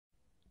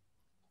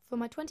For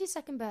my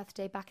 22nd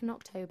birthday back in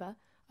October,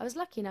 I was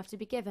lucky enough to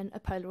be given a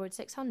Polaroid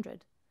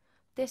 600.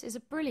 This is a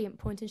brilliant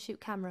point-and-shoot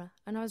camera,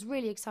 and I was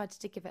really excited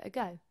to give it a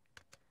go.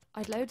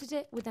 I'd loaded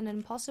it with an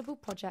impossible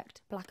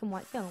project black and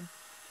white film,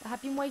 but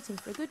had been waiting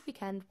for a good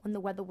weekend when the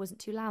weather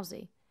wasn't too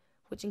lousy,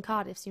 which in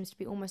Cardiff seems to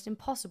be almost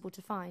impossible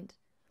to find.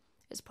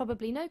 It's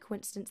probably no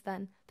coincidence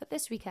then that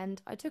this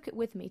weekend I took it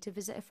with me to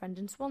visit a friend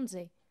in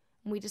Swansea,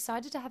 and we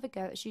decided to have a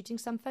go at shooting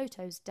some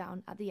photos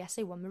down at the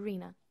SA1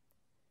 Marina.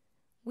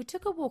 We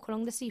took a walk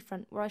along the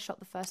seafront where I shot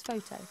the first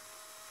photo.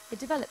 It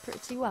developed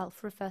pretty well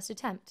for a first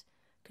attempt,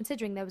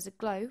 considering there was a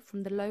glow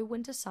from the low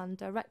winter sun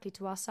directly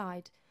to our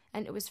side,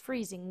 and it was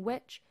freezing,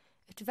 which,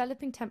 if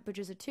developing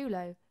temperatures are too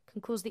low,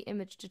 can cause the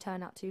image to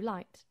turn out too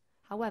light.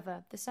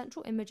 However, the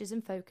central image is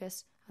in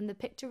focus, and the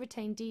picture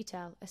retained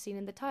detail as seen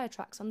in the tyre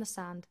tracks on the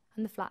sand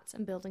and the flats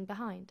and building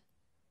behind.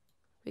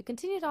 We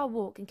continued our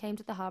walk and came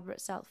to the harbour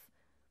itself.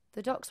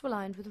 The docks were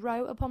lined with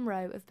row upon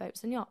row of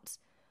boats and yachts,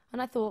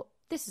 and I thought,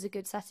 this is a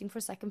good setting for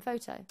a second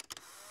photo.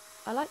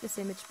 I like this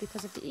image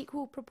because of the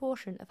equal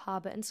proportion of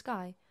harbour and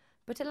sky,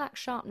 but it lacks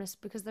sharpness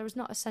because there is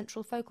not a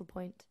central focal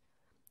point.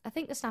 I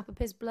think the snap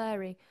appears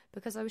blurry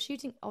because I was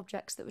shooting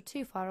objects that were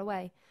too far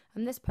away,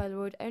 and this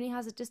Polaroid only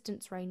has a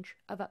distance range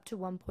of up to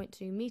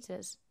 1.2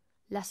 metres.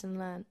 Lesson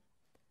learnt.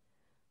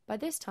 By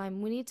this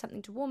time we need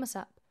something to warm us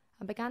up,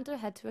 and began to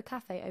head to a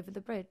cafe over the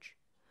bridge.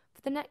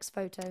 For the next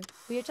photo,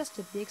 we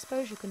adjusted the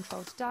exposure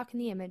control to darken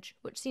the image,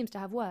 which seems to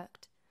have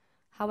worked.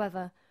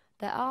 However,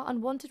 there are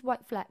unwanted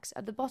white flecks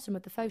at the bottom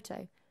of the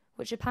photo,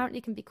 which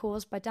apparently can be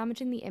caused by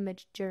damaging the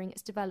image during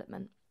its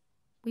development.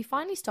 We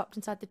finally stopped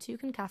inside the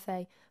Toucan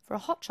Cafe for a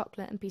hot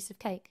chocolate and piece of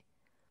cake.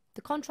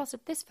 The contrast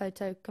of this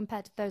photo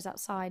compared to those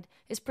outside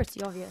is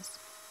pretty obvious.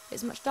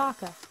 It's much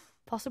darker,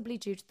 possibly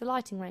due to the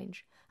lighting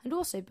range, and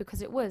also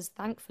because it was,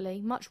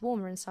 thankfully, much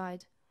warmer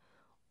inside.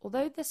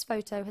 Although this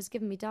photo has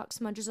given me dark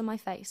smudges on my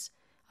face,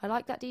 I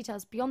like that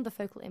details beyond the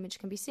focal image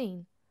can be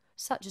seen,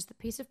 such as the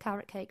piece of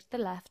carrot cake to the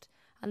left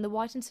and the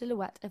whitened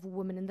silhouette of a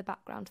woman in the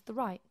background to the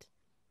right.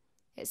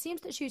 It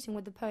seems that shooting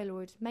with the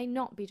Polaroid may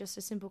not be just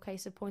a simple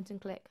case of point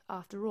and click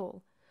after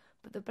all,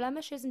 but the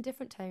blemishes and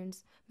different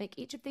tones make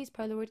each of these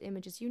Polaroid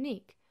images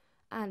unique,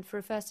 and for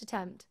a first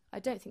attempt, I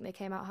don't think they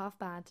came out half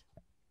bad.